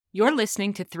You're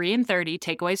listening to 3 in 30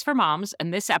 Takeaways for Moms,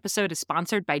 and this episode is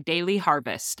sponsored by Daily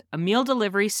Harvest, a meal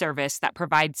delivery service that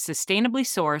provides sustainably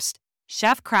sourced,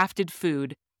 chef-crafted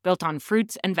food built on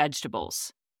fruits and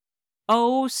vegetables.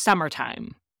 Oh,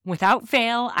 summertime. Without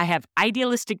fail, I have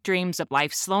idealistic dreams of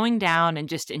life slowing down and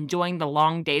just enjoying the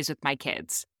long days with my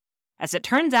kids. As it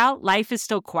turns out, life is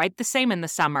still quite the same in the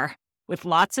summer, with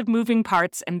lots of moving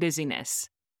parts and busyness.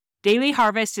 Daily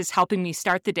Harvest is helping me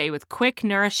start the day with quick,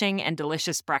 nourishing, and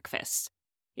delicious breakfasts.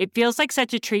 It feels like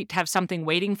such a treat to have something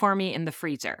waiting for me in the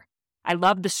freezer. I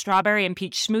love the strawberry and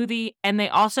peach smoothie, and they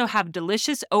also have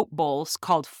delicious oat bowls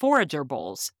called Forager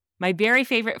Bowls. My very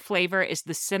favorite flavor is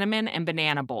the cinnamon and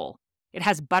banana bowl. It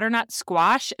has butternut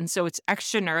squash, and so it's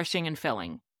extra nourishing and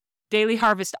filling. Daily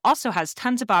Harvest also has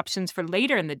tons of options for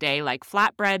later in the day, like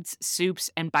flatbreads,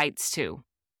 soups, and bites, too.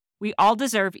 We all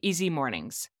deserve easy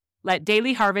mornings. Let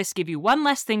Daily Harvest give you one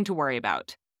less thing to worry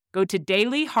about. Go to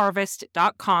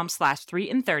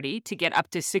dailyharvest.com/3in30 to get up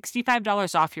to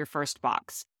 $65 off your first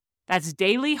box. That's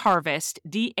Daily Harvest,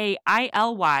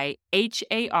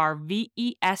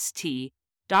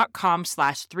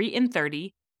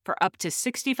 DAILYHARVEST.com/3in30 for up to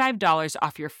 $65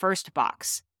 off your first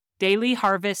box.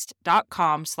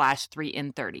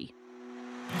 dailyharvest.com/3in30.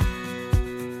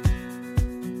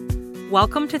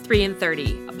 Welcome to 3 in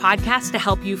 30, a podcast to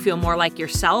help you feel more like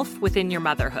yourself within your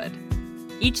motherhood.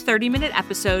 Each 30-minute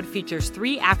episode features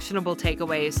 3 actionable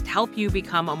takeaways to help you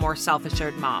become a more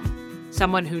self-assured mom,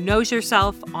 someone who knows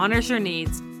yourself, honors your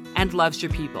needs, and loves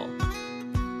your people.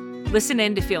 Listen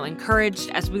in to feel encouraged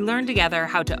as we learn together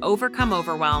how to overcome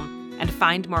overwhelm and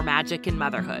find more magic in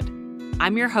motherhood.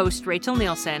 I'm your host, Rachel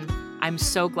Nielsen. I'm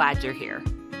so glad you're here.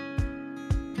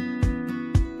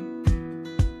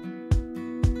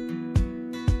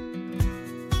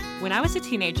 When I was a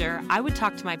teenager, I would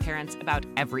talk to my parents about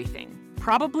everything,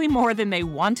 probably more than they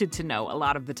wanted to know a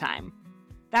lot of the time.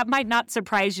 That might not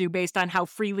surprise you based on how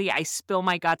freely I spill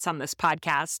my guts on this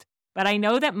podcast, but I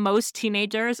know that most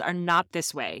teenagers are not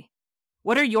this way.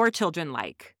 What are your children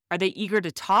like? Are they eager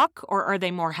to talk, or are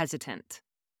they more hesitant?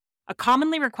 A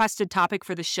commonly requested topic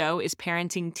for the show is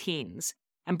parenting teens,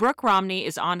 and Brooke Romney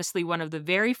is honestly one of the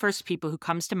very first people who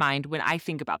comes to mind when I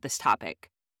think about this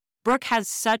topic. Brooke has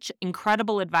such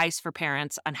incredible advice for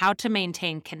parents on how to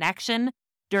maintain connection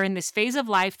during this phase of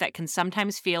life that can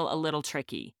sometimes feel a little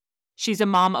tricky. She's a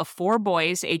mom of 4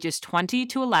 boys ages 20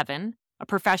 to 11, a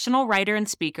professional writer and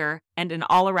speaker, and an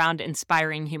all-around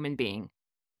inspiring human being.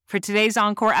 For today's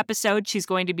Encore episode, she's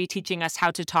going to be teaching us how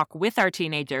to talk with our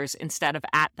teenagers instead of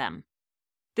at them.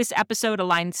 This episode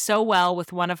aligns so well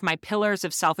with one of my pillars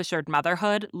of self-assured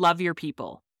motherhood, love your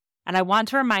people. And I want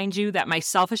to remind you that my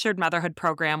Self-Assured Motherhood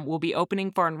program will be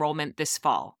opening for enrollment this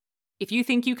fall. If you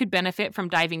think you could benefit from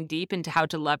diving deep into how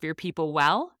to love your people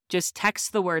well, just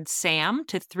text the word SAM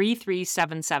to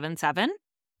 33777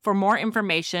 for more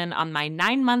information on my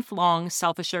 9-month-long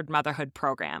Self-Assured Motherhood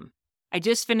program. I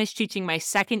just finished teaching my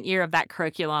 2nd year of that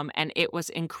curriculum, and it was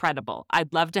incredible.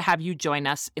 I'd love to have you join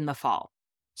us in the fall.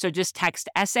 So just text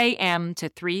SAM to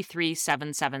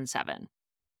 33777.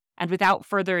 And without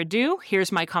further ado,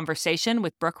 here's my conversation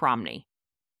with Brooke Romney.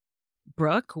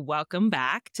 Brooke, welcome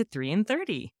back to 3 in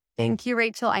 30. Thank you,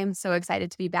 Rachel. I am so excited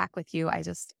to be back with you. I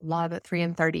just love 3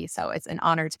 in 30, so it's an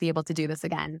honor to be able to do this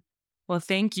again. Well,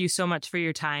 thank you so much for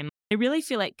your time. I really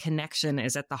feel like connection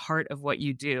is at the heart of what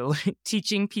you do,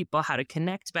 teaching people how to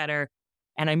connect better.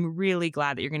 And I'm really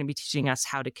glad that you're going to be teaching us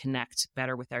how to connect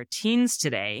better with our teens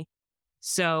today.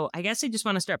 So I guess I just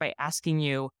want to start by asking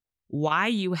you why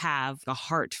you have a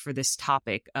heart for this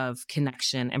topic of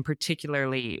connection, and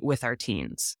particularly with our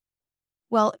teens.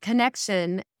 Well,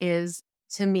 connection is,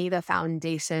 to me, the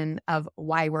foundation of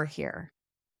why we're here,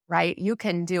 right? You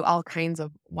can do all kinds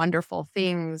of wonderful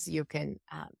things. You can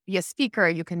be a speaker.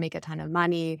 You can make a ton of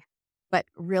money. But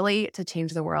really, to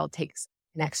change the world takes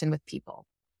connection with people,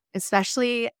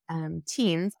 especially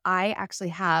teens. I actually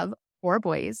have 4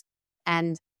 boys.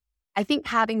 And I think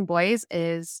having boys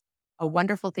is a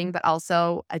wonderful thing, but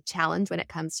also a challenge when it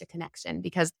comes to connection,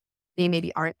 because they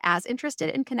maybe aren't as interested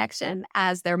in connection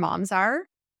as their moms are,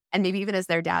 and maybe even as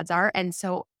their dads are. And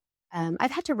so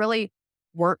I've had to really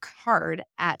work hard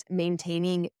at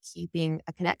keeping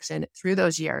a connection through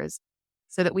those years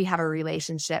so that we have a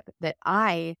relationship that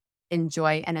I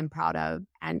enjoy and am proud of,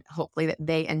 and hopefully that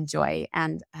they enjoy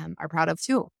and are proud of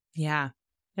too. Yeah,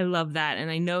 I love that. And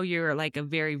I know you're like a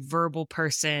very verbal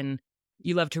person.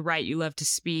 You love to write, you love to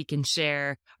speak and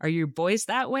share. Are your boys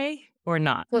that way or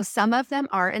not? So some of them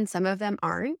are and some of them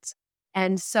aren't.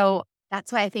 And so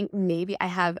that's why I think maybe I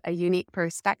have a unique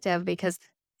perspective, because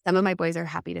some of my boys are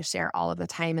happy to share all of the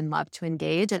time and love to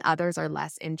engage, and others are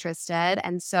less interested.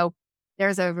 And so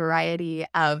there's a variety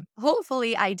of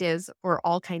hopefully ideas for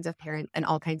all kinds of parents and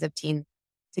all kinds of teens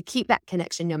to keep that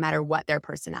connection no matter what their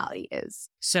personality is.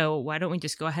 So why don't we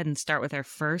just go ahead and start with our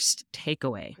first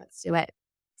takeaway? Let's do it.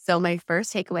 So my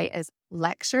first takeaway is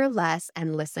lecture less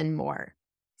and listen more.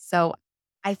 So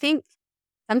I think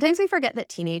sometimes we forget that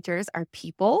teenagers are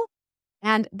people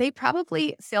and they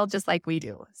probably feel just like we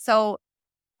do. So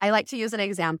I like to use an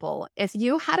example. If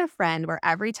you had a friend where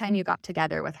every time you got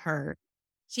together with her,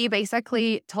 she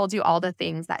basically told you all the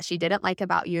things that she didn't like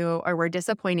about you or were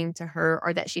disappointing to her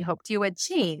or that she hoped you would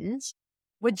change,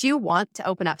 would you want to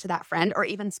open up to that friend or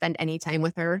even spend any time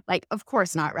with her? Like, of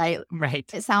course not, right? Right.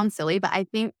 It sounds silly, but I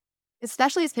think,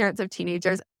 especially as parents of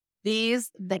teenagers, this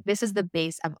is the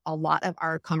base of a lot of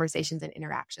our conversations and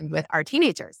interactions with our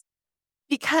teenagers.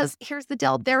 Because here's the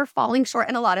deal, they're falling short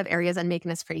in a lot of areas and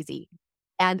making us crazy.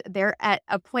 And they're at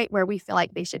a point where we feel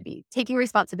like they should be taking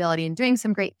responsibility and doing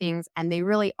some great things, and they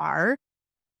really are.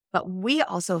 But we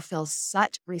also feel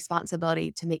such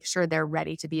responsibility to make sure they're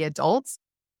ready to be adults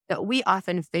that we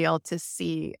often fail to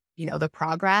see, the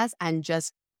progress and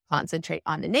just concentrate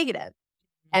on the negative.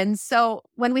 And so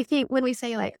when we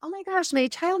say like, oh my gosh, my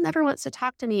child never wants to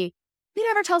talk to me. He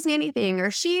never tells me anything. Or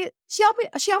she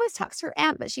always talks to her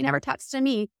aunt, but she never talks to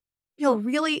me.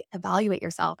 Really evaluate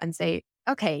yourself and say,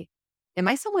 okay, am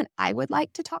I someone I would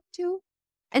like to talk to?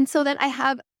 And so then I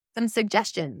have some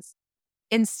suggestions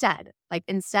instead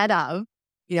of,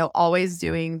 always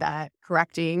doing that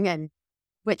correcting, and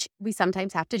which we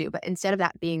sometimes have to do. But instead of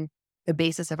that being the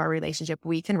basis of our relationship,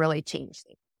 we can really change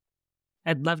things.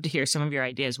 I'd love to hear some of your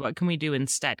ideas. What can we do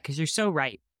instead? Because you're so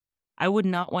right. I would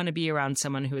not want to be around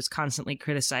someone who is constantly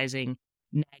criticizing,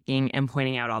 nagging, and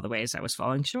pointing out all the ways I was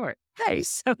falling short.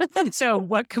 Nice. So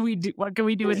what can we do? What can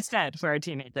we do instead for our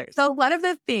teenagers? So one of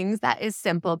the things that is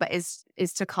simple, but is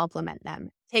to compliment them.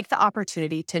 Take the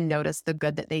opportunity to notice the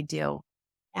good that they do.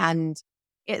 And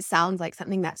it sounds like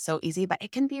something that's so easy, but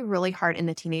it can be really hard in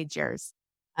the teenage years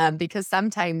because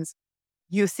sometimes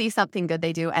you see something good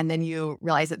they do, and then you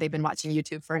realize that they've been watching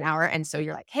YouTube for an hour. And so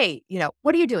you're like, hey,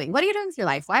 what are you doing? What are you doing with your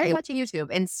life? Why are you watching YouTube?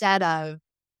 Instead of,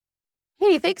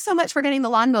 hey, thanks so much for getting the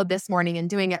lawn mowed this morning and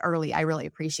doing it early. I really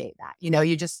appreciate that.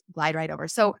 You just glide right over.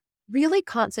 So really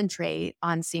concentrate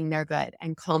on seeing their good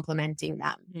and complimenting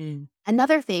them. Mm.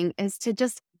 Another thing is to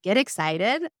just get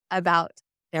excited about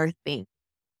their thing.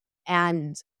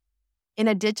 And in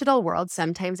a digital world,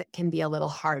 sometimes it can be a little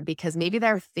hard because maybe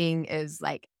their thing is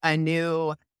like a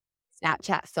new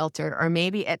Snapchat filter, or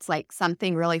maybe it's like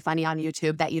something really funny on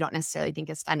YouTube that you don't necessarily think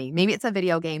is funny. Maybe it's a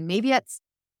video game. Maybe it's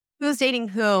who's dating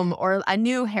whom, or a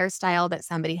new hairstyle that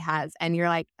somebody has. And you're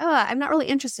like, oh, I'm not really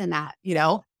interested in that,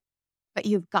 But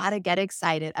you've got to get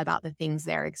excited about the things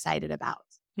they're excited about.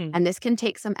 And this can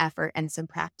take some effort and some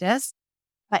practice,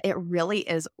 but it really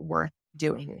is worth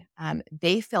doing.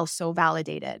 They feel so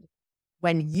validated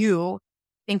when you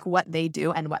think what they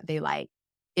do and what they like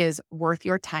is worth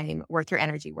your time, worth your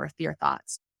energy, worth your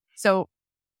thoughts. So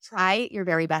try your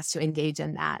very best to engage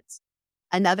in that.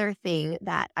 Another thing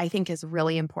that I think is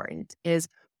really important is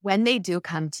when they do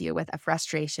come to you with a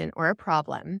frustration or a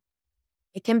problem,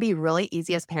 it can be really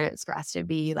easy as parents for us to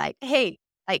be like, hey,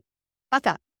 buck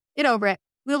up, get over it,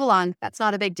 move along. That's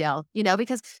not a big deal,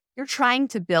 because you're trying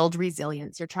to build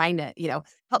resilience. You're trying to,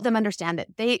 help them understand that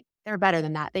they're better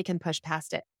than that. They can push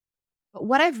past it. But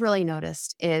what I've really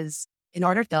noticed is in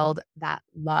order to build that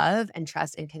love and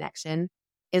trust and connection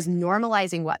is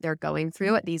normalizing what they're going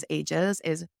through at these ages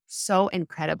is so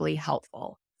incredibly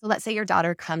helpful. So let's say your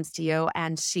daughter comes to you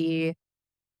and she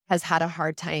has had a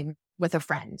hard time with a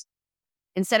friend.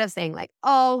 Instead of saying like,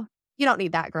 oh, you don't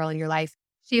need that girl in your life.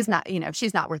 She's not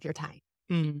worth your time.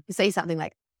 You say something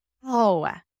like, oh,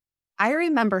 I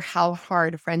remember how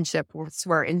hard friendships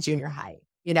were in junior high.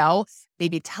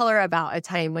 Maybe tell her about a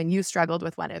time when you struggled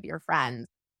with one of your friends.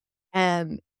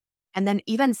 And then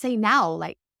even say now,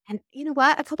 like, and you know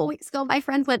what? A couple weeks ago, my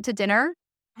friends went to dinner.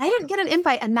 I didn't get an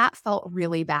invite, and that felt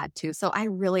really bad too. So I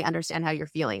really understand how you're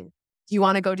feeling. Do you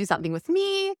want to go do something with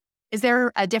me? Is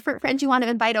there a different friend you want to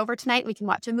invite over tonight? We can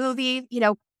watch a movie.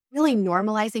 Really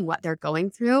normalizing what they're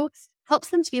going through helps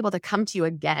them to be able to come to you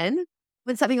again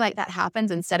when something like that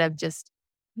happens, instead of just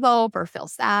mope or feel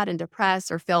sad and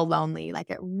depressed or feel lonely. Like,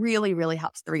 it really, really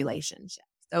helps the relationship.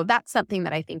 So that's something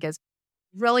that I think is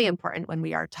really important when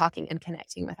we are talking and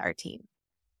connecting with our team.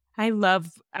 I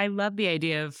love the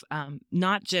idea of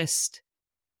not just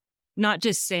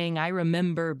saying, I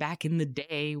remember back in the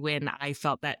day when I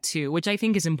felt that too, which I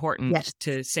think is important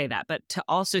to say that, but to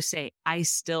also say, I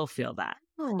still feel that.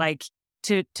 Like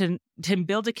to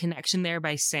build a connection there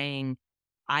by saying,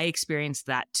 I experienced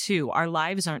that too. Our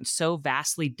lives aren't so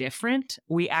vastly different.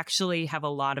 We actually have a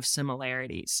lot of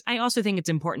similarities. I also think it's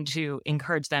important to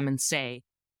encourage them and say,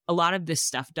 a lot of this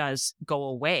stuff does go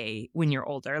away when you're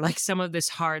older. Like some of this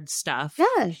hard stuff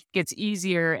Yeah. gets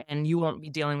easier and you won't be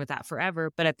dealing with that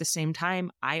forever. But at the same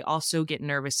time, I also get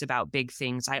nervous about big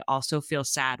things. I also feel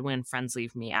sad when friends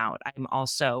leave me out. I'm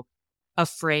also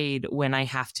afraid when I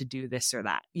have to do this or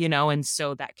that, and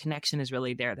so that connection is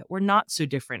really there, that we're not so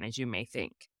different as you may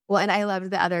think. Well, and I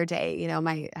loved the other day,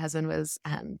 my husband was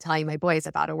telling my boys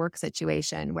about a work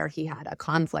situation where he had a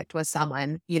conflict with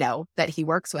someone, that he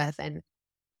works with. And,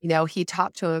 he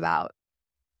talked to him about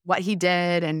what he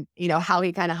did and, how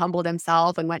he kind of humbled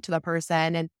himself and went to the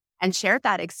person and shared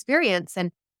that experience.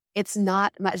 And it's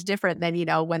not much different than,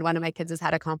 when one of my kids has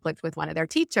had a conflict with one of their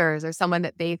teachers or someone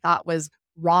that they thought was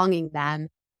wronging them.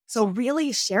 So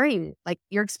really sharing like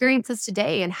your experiences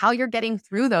today and how you're getting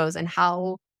through those and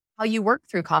how you work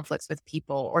through conflicts with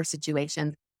people or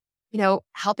situations,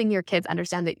 helping your kids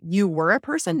understand that you were a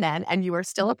person then and you are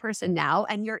still a person now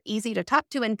and you're easy to talk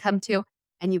to and come to,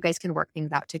 and you guys can work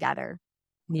things out together.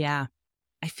 Yeah.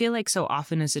 I feel like so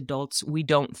often as adults, we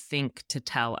don't think to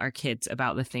tell our kids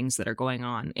about the things that are going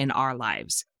on in our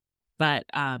lives. But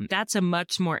that's a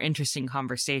much more interesting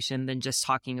conversation than just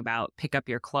talking about pick up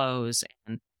your clothes.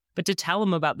 But to tell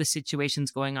them about the situations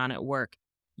going on at work.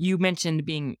 You mentioned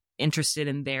being interested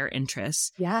in their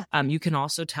interests. Yeah. You can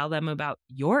also tell them about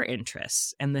your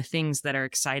interests and the things that are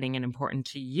exciting and important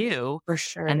to you. For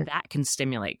sure. And that can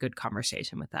stimulate good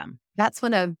conversation with them. That's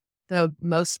one of the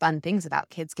most fun things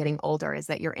about kids getting older is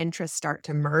that your interests start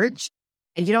to merge.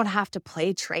 And you don't have to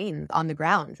play trains on the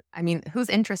ground. I mean, who's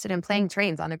interested in playing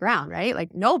trains on the ground, right?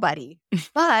 Like nobody.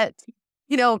 But,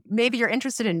 maybe you're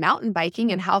interested in mountain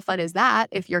biking, and how fun is that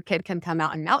if your kid can come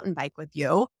out and mountain bike with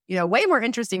you? Way more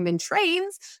interesting than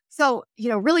trains. So,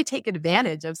 really take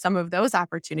advantage of some of those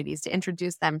opportunities to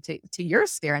introduce them to your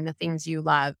sphere and the things you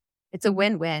love. It's a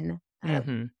win-win.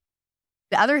 Mm-hmm.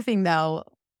 The other thing, though,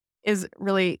 is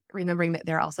really remembering that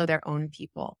they're also their own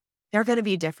people. They're going to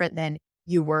be different than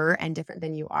you were and different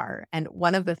than you are. And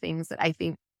one of the things that I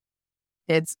think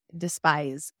kids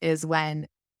despise is when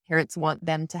parents want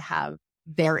them to have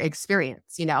their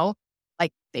experience,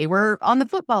 like they were on the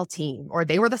football team or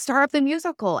they were the star of the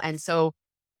musical. And so,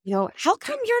 how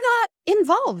come you're not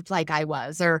involved like I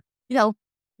was? Or, why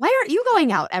aren't you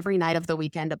going out every night of the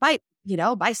weekend?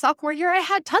 By sophomore year, I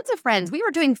had tons of friends. We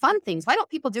were doing fun things. Why don't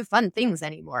people do fun things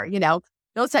anymore?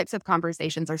 Those types of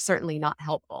conversations are certainly not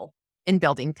helpful in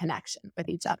building connection with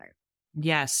each other.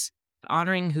 Yes.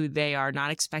 Honoring who they are,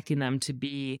 not expecting them to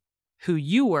be who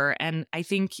you were. And I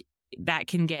think that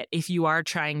can get, if you are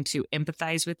trying to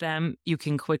empathize with them, you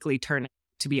can quickly turn it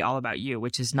to be all about you,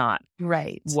 which is not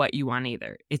right what you want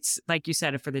either. It's like you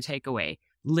said, for the takeaway,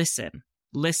 listen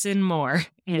more.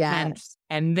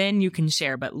 And then you can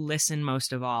share, but listen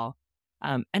most of all.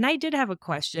 And I did have a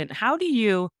question. How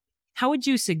would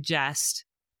you suggest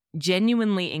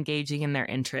genuinely engaging in their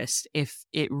interest if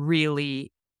it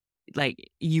really,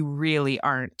 like, you really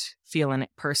aren't feeling it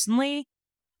personally?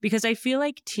 Because I feel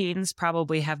like teens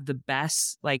probably have the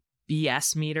best, like,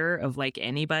 BS meter of like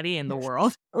anybody in the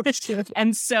world.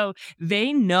 And so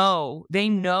they know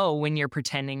when you're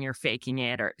pretending, you're faking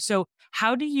it. Or so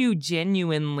how do you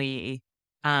genuinely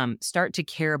start to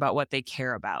care about what they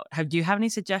care about? Do you have any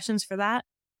suggestions for that?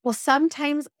 Well,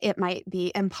 sometimes it might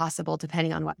be impossible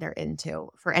depending on what they're into.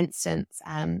 For instance,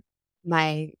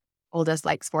 my oldest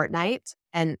likes Fortnite,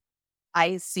 and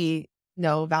I see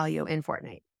no value in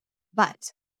Fortnite.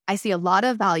 But I see a lot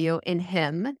of value in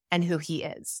him and who he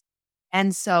is.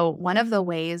 And so one of the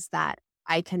ways that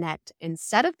I connect,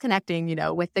 instead of connecting,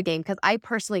 with the game, because I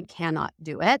personally cannot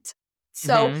do it.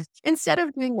 So instead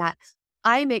of doing that,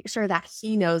 I make sure that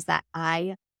he knows that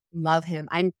I love him.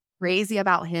 I'm crazy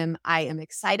about him. I am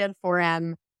excited for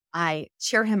him. I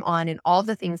cheer him on in all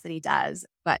the things that he does.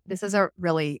 But this is a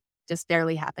really just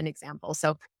barely happened example.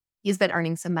 So he's been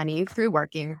earning some money through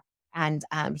working, and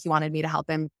he wanted me to help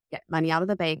him get money out of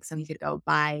the bank so he could go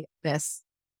buy this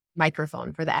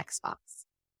microphone for the Xbox.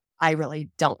 I really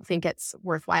don't think it's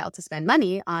worthwhile to spend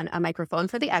money on a microphone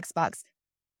for the Xbox.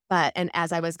 And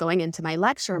as I was going into my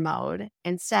lecture mode,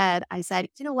 instead, I said,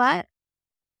 you know what?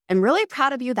 I'm really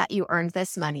proud of you that you earned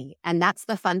this money. And that's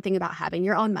the fun thing about having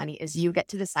your own money is you get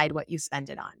to decide what you spend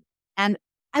it on. And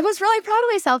I was really proud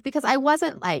of myself because I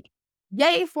wasn't like,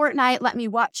 yay, Fortnite, let me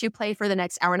watch you play for the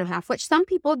next hour and a half, which some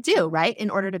people do, right? In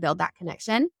order to build that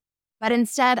connection. But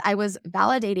instead, I was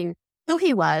validating who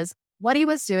he was, what he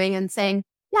was doing, and saying,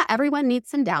 yeah, everyone needs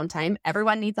some downtime.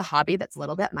 Everyone needs a hobby that's a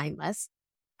little bit mindless.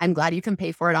 I'm glad you can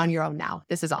pay for it on your own now.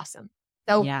 This is awesome.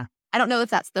 So I don't know if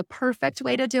that's the perfect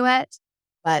way to do it,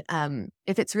 but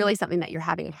if it's really something that you're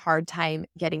having a hard time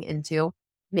getting into,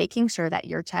 making sure that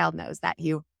your child knows that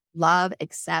you love,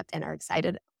 accept, and are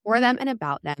excited for them and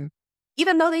about them,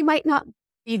 even though they might not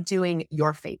be doing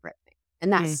your favorite thing.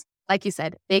 And that's, like you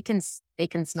said, they can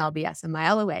smell BS a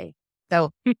mile away.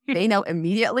 So they know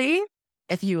immediately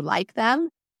if you like them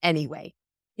anyway,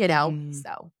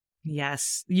 so.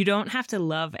 Yes. You don't have to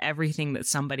love everything that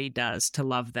somebody does to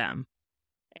love them.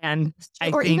 And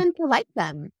even to like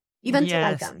them, to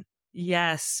like them.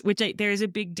 Yes. There's a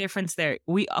big difference there.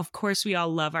 Of course, we all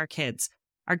love our kids.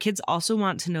 Our kids also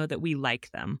want to know that we like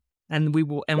them, and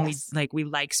we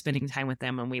like spending time with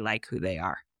them, and we like who they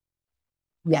are.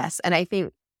 Yes. And I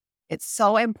think it's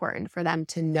so important for them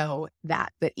to know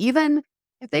that even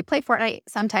if they play Fortnite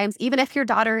sometimes, even if your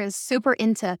daughter is super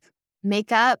into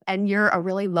makeup and you're a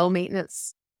really low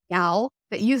maintenance gal,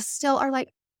 that you still are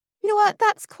like, you know what?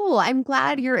 That's cool. I'm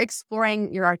glad you're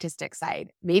exploring your artistic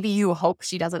side. Maybe you hope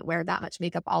she doesn't wear that much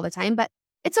makeup all the time, but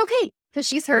it's okay because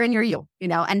she's her and you're you,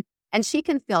 and she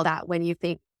can feel that when you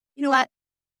think, you know what?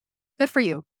 Good for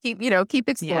you. Keep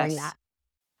exploring that.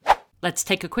 Let's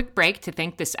take a quick break to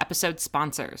thank this episode's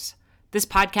sponsors. This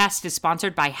podcast is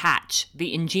sponsored by Hatch,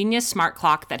 the ingenious smart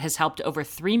clock that has helped over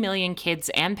 3 million kids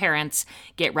and parents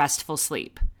get restful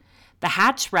sleep. The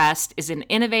Hatch Rest is an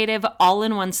innovative,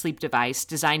 all-in-one sleep device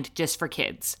designed just for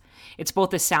kids. It's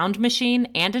both a sound machine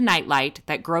and a nightlight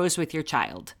that grows with your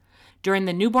child. During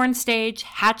the newborn stage,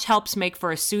 Hatch helps make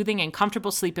for a soothing and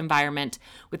comfortable sleep environment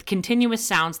with continuous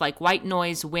sounds like white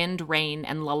noise, wind, rain,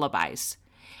 and lullabies.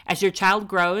 As your child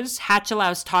grows, Hatch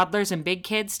allows toddlers and big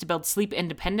kids to build sleep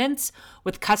independence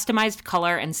with customized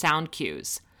color and sound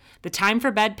cues. The time for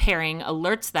bed pairing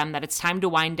alerts them that it's time to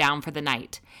wind down for the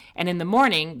night. And in the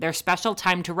morning, their special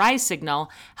time to rise signal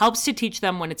helps to teach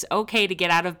them when it's okay to get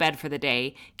out of bed for the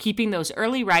day, keeping those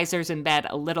early risers in bed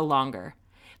a little longer.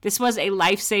 This was a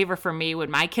lifesaver for me when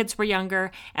my kids were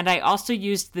younger, and I also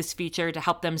used this feature to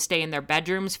help them stay in their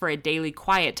bedrooms for a daily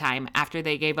quiet time after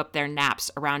they gave up their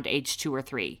naps around age 2 or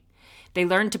 3. They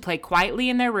learned to play quietly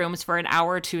in their rooms for an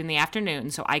hour or two in the afternoon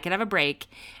so I could have a break,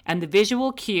 and the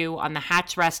visual cue on the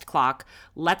Hatch Rest clock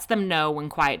lets them know when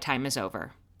quiet time is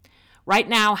over. Right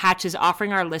now, Hatch is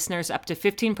offering our listeners up to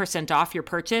 15% off your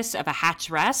purchase of a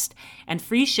Hatch Rest and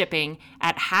free shipping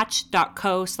at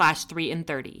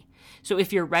hatch.co/3in30. So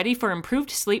if you're ready for improved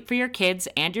sleep for your kids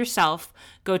and yourself,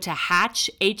 go to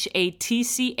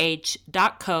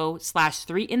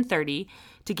hatch.co/3in30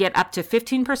 to get up to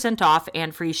 15% off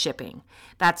and free shipping.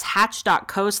 That's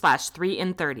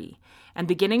hatch.co/3in30. And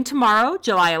beginning tomorrow,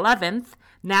 July 11th,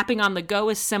 napping on the go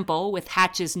is simple with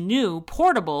Hatch's new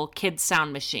portable kids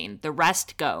sound machine, the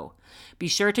Rest Go. Be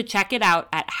sure to check it out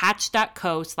at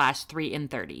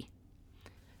hatch.co/3in30.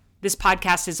 This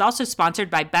podcast is also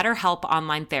sponsored by BetterHelp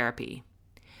Online Therapy.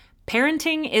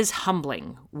 Parenting is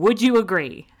humbling. Would you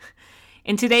agree?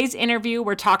 In today's interview,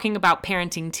 we're talking about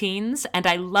parenting teens, and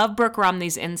I love Brooke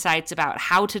Romney's insights about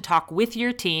how to talk with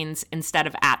your teens instead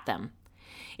of at them.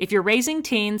 If you're raising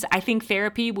teens, I think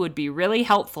therapy would be really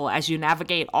helpful as you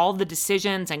navigate all the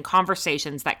decisions and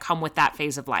conversations that come with that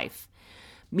phase of life.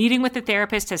 Meeting with a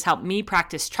therapist has helped me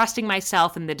practice trusting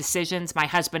myself in the decisions my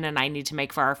husband and I need to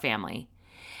make for our family.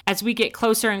 As we get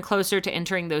closer and closer to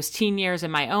entering those teen years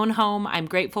in my own home, I'm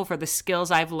grateful for the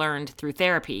skills I've learned through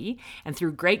therapy and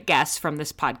through great guests from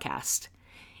this podcast.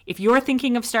 If you're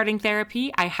thinking of starting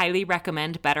therapy, I highly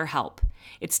recommend BetterHelp.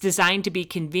 It's designed to be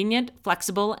convenient,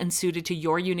 flexible, and suited to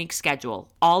your unique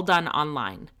schedule, all done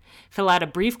online. Fill out a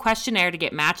brief questionnaire to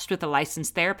get matched with a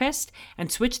licensed therapist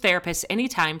and switch therapists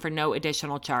anytime for no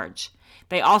additional charge.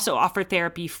 They also offer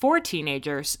therapy for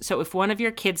teenagers, so if one of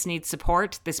your kids needs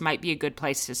support, this might be a good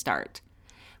place to start.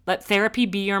 Let therapy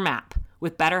be your map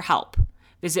with BetterHelp.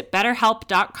 Visit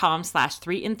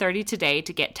betterhelp.com/3in30 today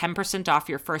to get 10% off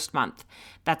your first month.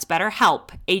 That's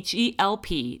BetterHelp,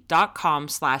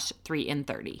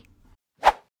 HELP.com/3in30.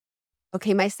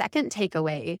 Okay, my second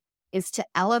takeaway is to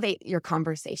elevate your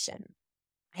conversation.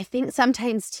 I think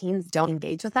sometimes teens don't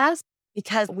engage with us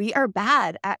because we are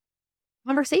bad at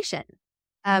conversation.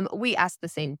 We ask the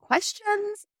same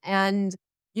questions and,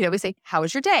 we say, how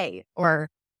was your day? Or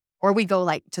we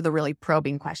go to the really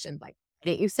probing questions like,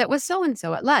 why didn't you sit with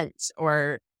so-and-so at lunch?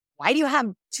 Or why do you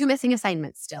have 2 missing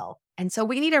assignments still? And so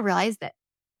we need to realize that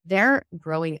they're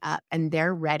growing up and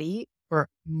they're ready for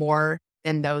more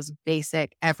than those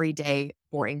basic, everyday,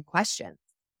 boring questions.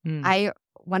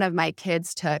 One of my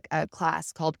kids took a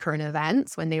class called Current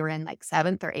Events when they were in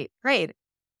 7th or 8th grade.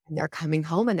 And they're coming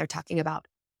home and they're talking about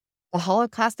the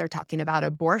Holocaust. They're talking about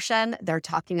abortion. They're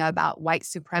talking about white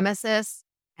supremacists.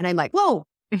 And I'm like, whoa,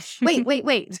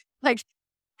 wait.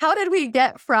 how did we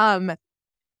get from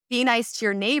be nice to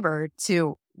your neighbor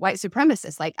to white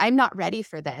supremacist? Like, I'm not ready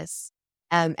for this.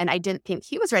 And I didn't think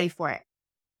he was ready for it.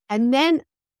 And then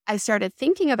I started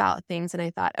thinking about things and I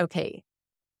thought, okay,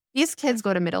 these kids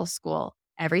go to middle school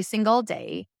every single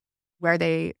day where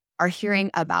they are hearing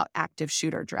about active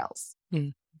shooter drills.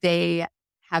 They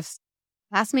have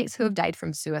classmates who have died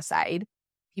from suicide.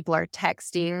 People are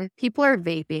texting. People are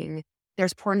vaping.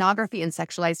 There's pornography and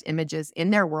sexualized images in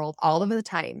their world all of the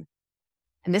time.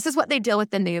 And this is what they deal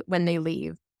with when they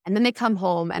leave. And then they come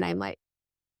home and I'm like,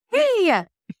 hey,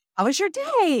 how was your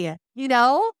day?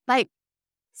 Like,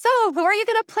 so who are you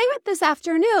going to play with this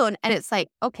afternoon? And it's like,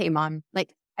 okay, mom,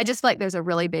 like, I just feel like there's a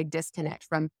really big disconnect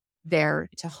from there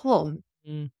to home.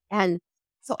 And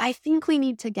so I think we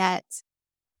need to get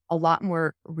a lot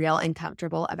more real and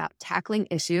comfortable about tackling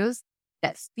issues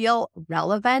that feel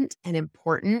relevant and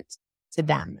important to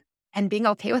them and being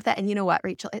okay with that. And you know what,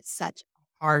 Rachel, it's such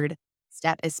a hard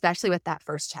step, especially with that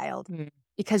first child,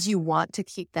 because you want to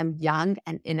keep them young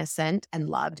and innocent and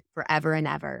loved forever and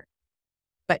ever.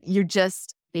 But you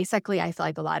just basically, I feel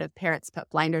like a lot of parents put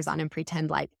blinders on and pretend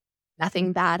like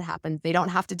nothing bad happens. They don't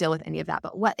have to deal with any of that.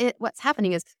 But what's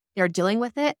happening is they're dealing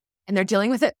with it, and they're dealing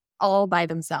with it all by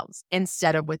themselves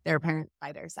instead of with their parents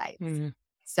by their side.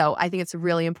 So I think it's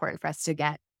really important for us to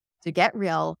get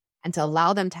real and to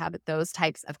allow them to have those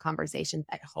types of conversations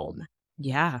at home.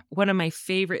 Yeah. One of my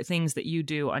favorite things that you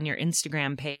do on your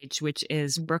Instagram page, which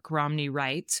is Brooke Romney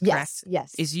Writes, correct?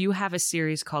 Yes. Is you have a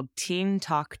series called Teen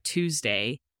Talk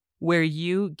Tuesday, where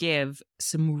you give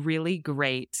some really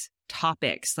great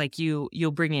topics. Like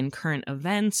you'll bring in current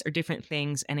events or different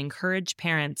things and encourage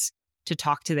parents to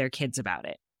talk to their kids about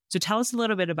it. So tell us a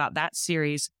little bit about that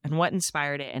series and what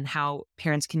inspired it and how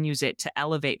parents can use it to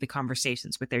elevate the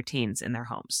conversations with their teens in their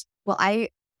homes. Well,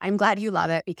 I'm glad you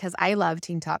love it because I love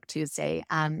Teen Talk Tuesday.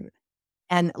 And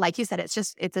like you said,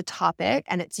 it's a topic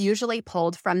and it's usually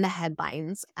pulled from the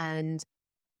headlines, and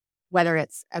whether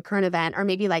it's a current event or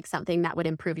maybe like something that would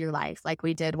improve your life. Like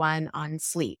we did one on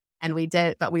sleep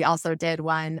but we also did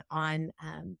one on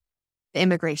the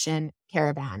immigration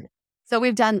caravan. So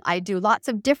I do lots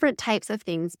of different types of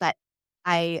things, but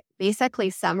I basically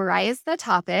summarize the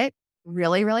topic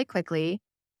really, really quickly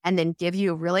and then give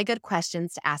you really good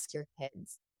questions to ask your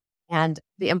kids. And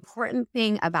the important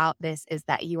thing about this is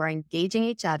that you are engaging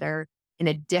each other in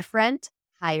a different,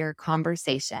 higher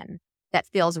conversation that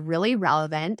feels really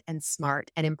relevant and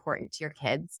smart and important to your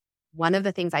kids. One of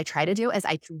the things I try to do is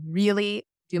I really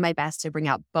do my best to bring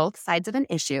out both sides of an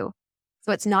issue.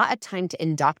 So it's not a time to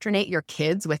indoctrinate your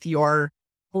kids with your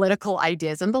political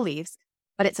ideas and beliefs,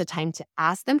 but it's a time to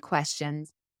ask them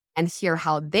questions and hear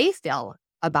how they feel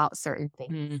about certain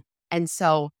things. And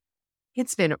so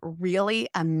it's been really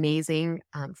amazing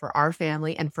for our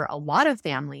family and for a lot of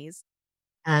families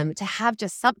to have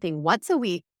just something once a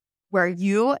week where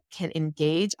you can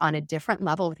engage on a different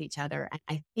level with each other. And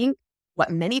I think what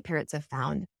many parents have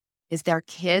found is their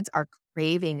kids are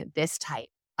craving this type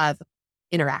of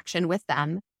interaction with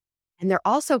them. And they're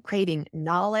also craving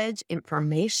knowledge,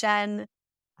 information,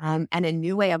 and a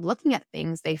new way of looking at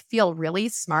things. They feel really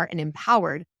smart and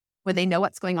empowered when they know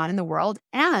what's going on in the world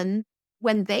and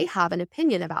when they have an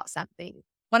opinion about something.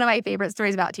 One of my favorite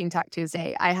stories about Teen Talk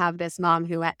Tuesday, I have this mom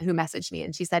who messaged me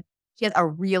and she said she has a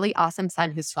really awesome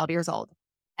son who's 12 years old.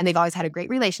 And they've always had a great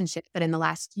relationship. But in the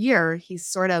last year, he's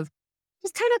sort of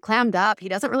just kind of clammed up. He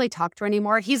doesn't really talk to her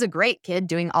anymore. He's a great kid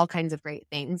doing all kinds of great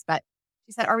things. But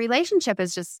she said, our relationship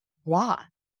is just blah.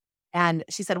 And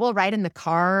she said, we'll ride in the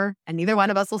car and neither one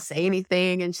of us will say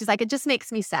anything. And she's like, it just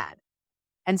makes me sad.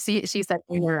 And she said,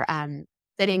 we were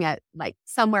sitting at like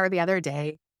somewhere the other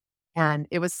day and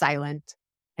it was silent.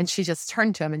 And she just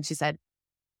turned to him and she said,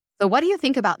 so what do you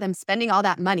think about them spending all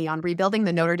that money on rebuilding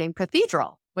the Notre Dame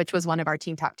Cathedral, which was one of our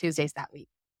Teen Talk Tuesdays that week?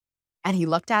 And he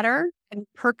looked at her and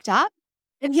perked up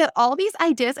and he had all these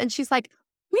ideas. And she's like,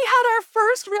 we had our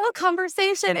first real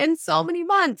conversation in so many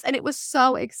months. And it was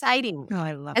so exciting. Oh,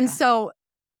 I love and that. So,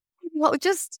 well,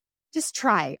 just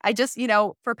try.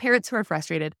 For parents who are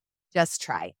frustrated, just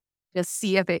try. Just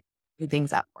see if it can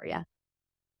things up for you.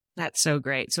 That's so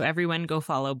great. So everyone go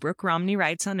follow Brooke Romney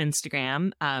Writes on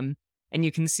Instagram. And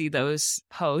you can see those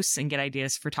posts and get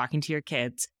ideas for talking to your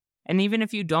kids. And even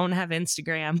if you don't have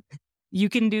Instagram, you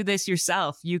can do this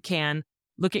yourself. You can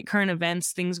look at current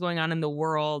events, things going on in the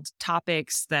world,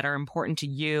 topics that are important to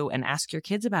you, and ask your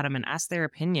kids about them and ask their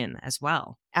opinion as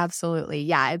well. Absolutely.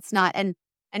 Yeah, it's not. And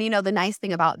the nice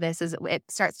thing about this is it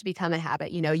starts to become a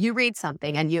habit. You read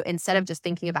something and you, instead of just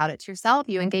thinking about it to yourself,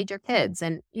 you engage your kids.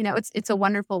 And, it's a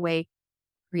wonderful way to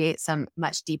create some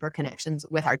much deeper connections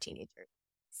with our teenagers.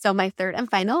 So my third and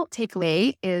final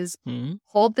takeaway is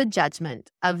hold the judgment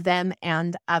of them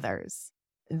and others.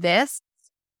 This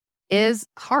is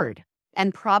hard.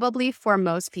 And probably for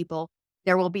most people,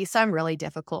 there will be some really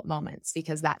difficult moments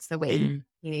because that's the way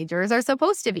teenagers are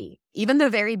supposed to be. Even the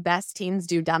very best teens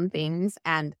do dumb things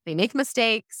and they make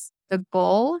mistakes. The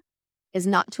goal is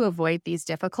not to avoid these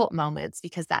difficult moments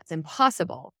because that's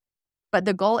impossible. But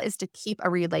the goal is to keep a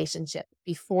relationship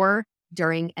before,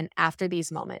 during, and after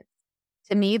these moments.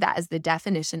 To me, that is the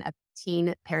definition of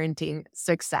teen parenting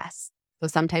success. So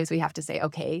sometimes we have to say,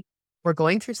 okay, we're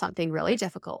going through something really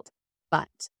difficult, but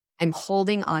I'm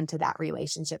holding on to that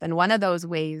relationship. And one of those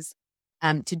ways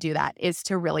to do that is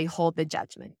to really hold the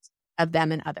judgment of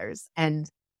them and others. And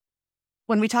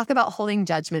when we talk about holding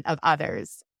judgment of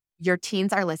others, your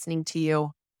teens are listening to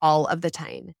you all of the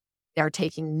time. They're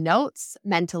taking notes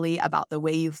mentally about the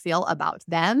way you feel about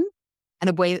them and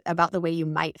about the way you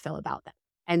might feel about them.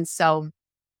 And so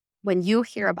when you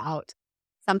hear about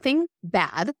something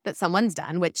bad that someone's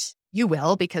done, which you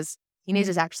will, because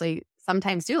teenagers actually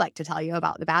sometimes do like to tell you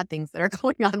about the bad things that are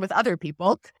going on with other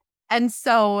people. And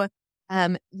so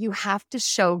you have to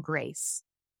show grace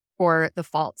for the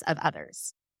faults of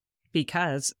others.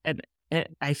 Because, and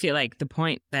I feel like the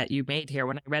point that you made here,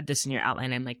 when I read this in your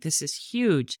outline, I'm like, this is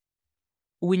huge.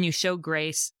 When you show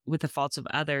grace with the faults of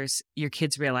others, your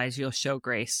kids realize you'll show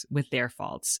grace with their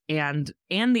faults. And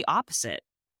the opposite.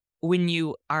 When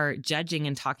you are judging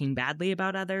and talking badly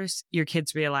about others, your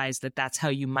kids realize that that's how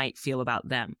you might feel about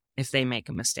them if they make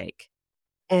a mistake.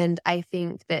 And I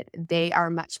think that they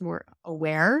are much more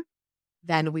aware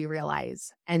than we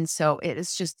realize. And so it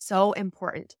is just so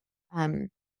important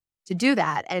to do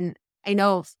that. And I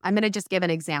know I'm going to just give an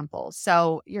example.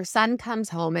 So your son comes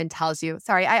home and tells you,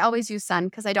 sorry, I always use son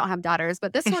because I don't have daughters,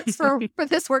 but this works but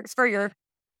this works for your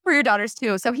daughters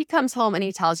too. So he comes home and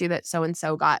he tells you that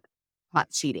so-and-so got caught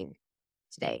cheating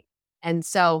today. And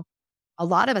so a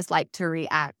lot of us like to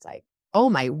react like, oh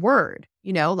my word,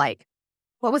 like,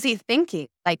 what was he thinking?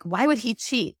 Like, why would he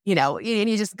cheat? And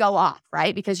you just go off,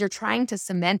 right? Because you're trying to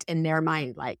cement in their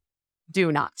mind, like,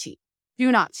 do not cheat,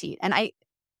 do not cheat.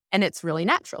 And it's really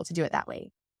natural to do it that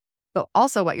way. But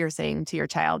also what you're saying to your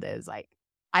child is like,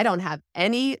 I don't have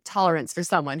any tolerance for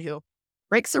someone who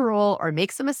breaks a rule or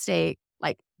makes a mistake,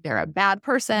 like they're a bad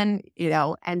person,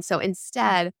 And so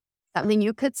instead, something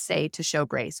you could say to show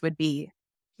grace would be,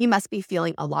 he must be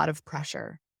feeling a lot of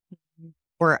pressure.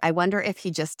 Or I wonder if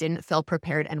he just didn't feel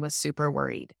prepared and was super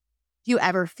worried. Do you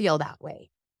ever feel that way?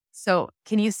 So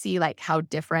can you see like how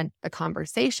different the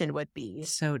conversation would be?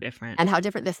 So different. And how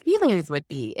different the feelings would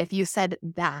be if you said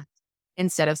that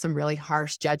instead of some really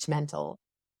harsh, judgmental,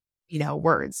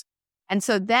 words. And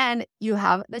so then you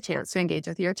have the chance to engage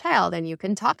with your child and you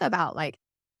can talk about like,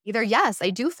 either, yes,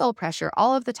 I do feel pressure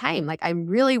all of the time. Like I'm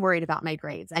really worried about my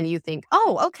grades. And you think,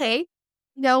 oh, okay,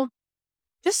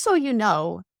 just so you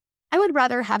know, I would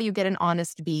rather have you get an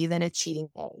honest B than a cheating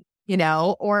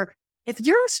A, or if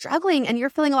you're struggling and you're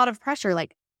feeling a lot of pressure,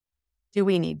 like, do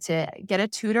we need to get a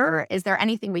tutor? Is there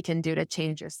anything we can do to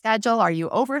change your schedule? Are you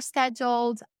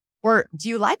overscheduled? Or do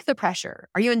you like the pressure?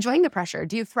 Are you enjoying the pressure?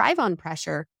 Do you thrive on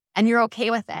pressure and you're okay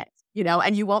with it?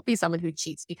 And you won't be someone who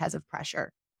cheats because of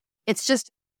pressure. It's just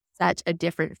such a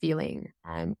different feeling.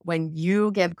 When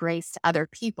you give grace to other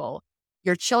people,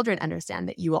 your children understand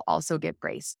that you will also give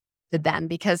grace to them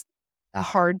because the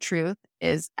hard truth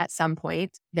is at some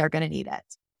point, they're going to need it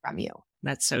from you.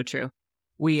 That's so true.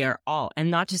 We are all, and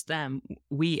not just them,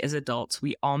 we as adults,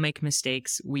 we all make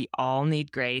mistakes. We all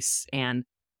need grace. And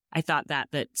I thought that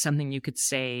something you could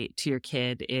say to your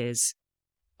kid is,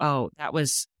 oh, that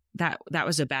was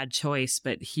a bad choice,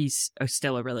 but he's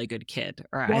still a really good kid,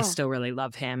 or I still really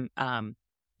love him.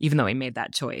 Even though he made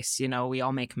that choice, we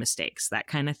all make mistakes, that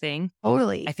kind of thing.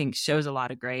 Totally. I think shows a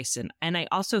lot of grace. And I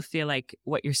also feel like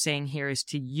what you're saying here is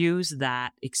to use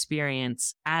that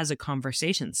experience as a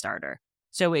conversation starter.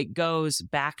 So it goes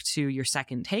back to your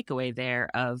second takeaway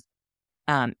there of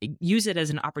use it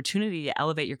as an opportunity to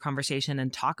elevate your conversation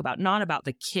and talk about, not about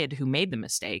the kid who made the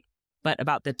mistake, but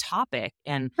about the topic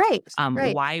and right.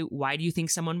 Why do you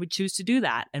think someone would choose to do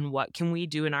that? And what can we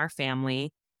do in our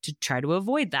family to try to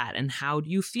avoid that? And how do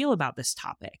you feel about this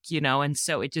topic? And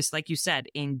so it just, like you said,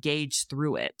 engage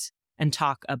through it and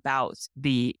talk about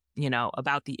the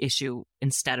issue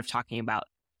instead of talking about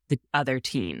the other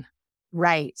teen.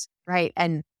 Right.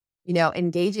 And,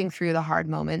 engaging through the hard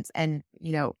moments. And,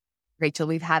 Rachel,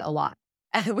 we've had a lot.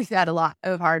 We've had a lot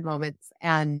of hard moments.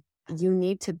 And you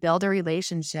need to build a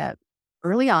relationship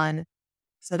early on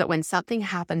so that when something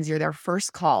happens, you're their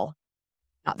first call,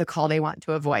 not the call they want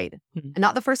to avoid. And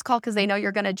not the first call because they know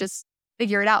you're going to just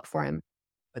figure it out for them,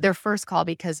 but their first call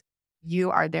because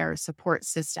you are their support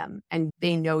system and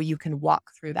they know you can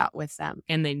walk through that with them.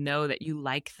 And they know that you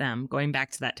like them. Going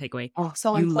back to that takeaway, Oh,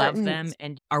 so you important. love them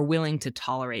and are willing to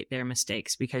tolerate their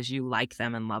mistakes because you like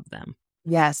them and love them.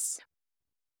 Yes.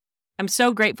 I'm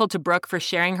so grateful to Brooke for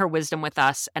sharing her wisdom with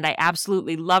us, and I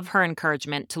absolutely love her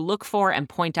encouragement to look for and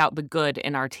point out the good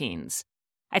in our teens.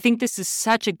 I think this is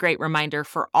such a great reminder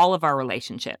for all of our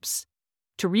relationships.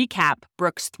 To recap,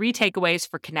 Brooke's 3 takeaways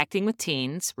for connecting with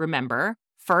teens, remember,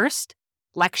 first,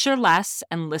 lecture less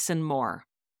and listen more.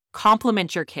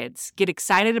 Compliment your kids, get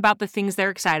excited about the things they're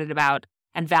excited about,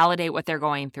 and validate what they're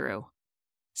going through.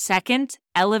 Second,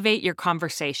 elevate your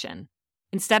conversation.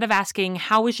 Instead of asking,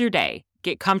 "How was your day?"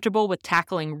 get comfortable with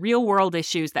tackling real-world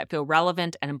issues that feel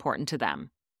relevant and important to them.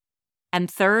 And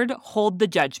third, hold the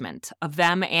judgment of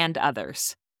them and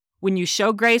others. When you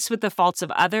show grace with the faults of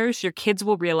others, your kids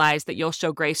will realize that you'll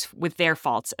show grace with their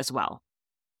faults as well.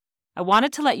 I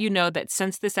wanted to let you know that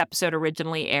since this episode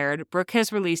originally aired, Brooke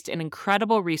has released an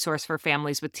incredible resource for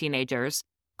families with teenagers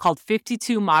called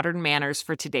 52 Modern Manners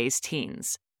for Today's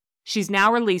Teens. She's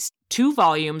now released 2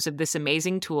 volumes of this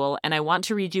amazing tool, and I want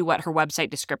to read you what her website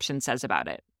description says about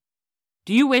it.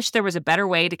 Do you wish there was a better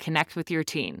way to connect with your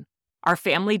teen? Are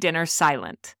family dinners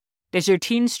silent? Does your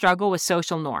teen struggle with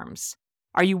social norms?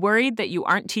 Are you worried that you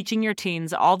aren't teaching your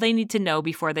teens all they need to know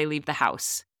before they leave the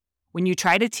house? When you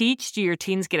try to teach, do your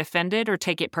teens get offended or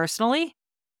take it personally?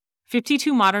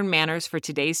 52 Modern Manners for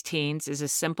Today's Teens is a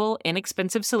simple,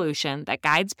 inexpensive solution that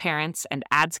guides parents and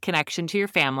adds connection to your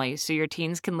family so your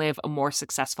teens can live a more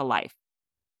successful life.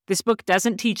 This book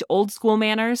doesn't teach old school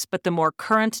manners, but the more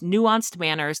current, nuanced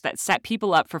manners that set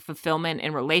people up for fulfillment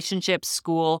in relationships,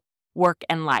 school, work,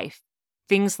 and life.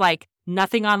 Things like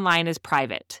nothing online is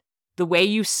private. The way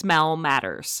you smell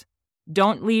matters.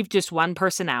 Don't leave just one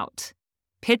person out.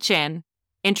 Pitch in,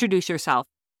 introduce yourself,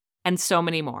 and so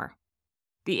many more.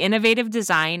 The innovative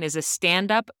design is a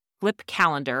stand-up flip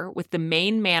calendar with the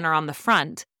main manner on the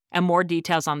front and more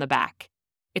details on the back.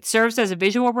 It serves as a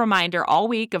visual reminder all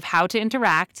week of how to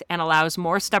interact and allows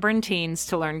more stubborn teens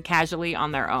to learn casually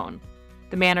on their own.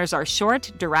 The manners are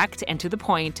short, direct, and to the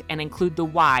point and include the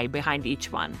why behind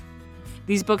each one.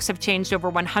 These books have changed over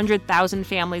 100,000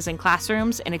 families and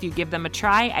classrooms, and if you give them a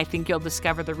try, I think you'll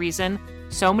discover the reason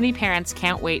so many parents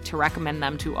can't wait to recommend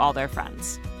them to all their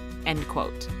friends. End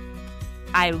quote.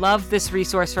 I love this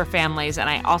resource for families, and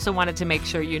I also wanted to make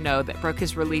sure you know that Brooke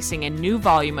is releasing a new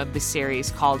volume of this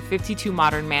series called 52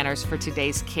 Modern Manners for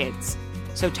Today's Kids,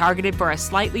 so targeted for a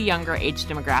slightly younger age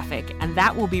demographic, and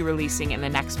that will be releasing in the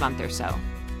next month or so.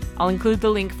 I'll include the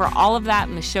link for all of that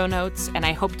in the show notes, and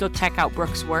I hope you'll check out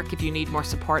Brooke's work if you need more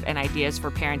support and ideas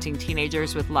for parenting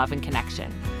teenagers with love and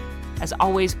connection. As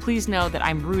always, please know that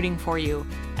I'm rooting for you,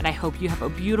 and I hope you have a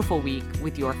beautiful week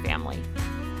with your family.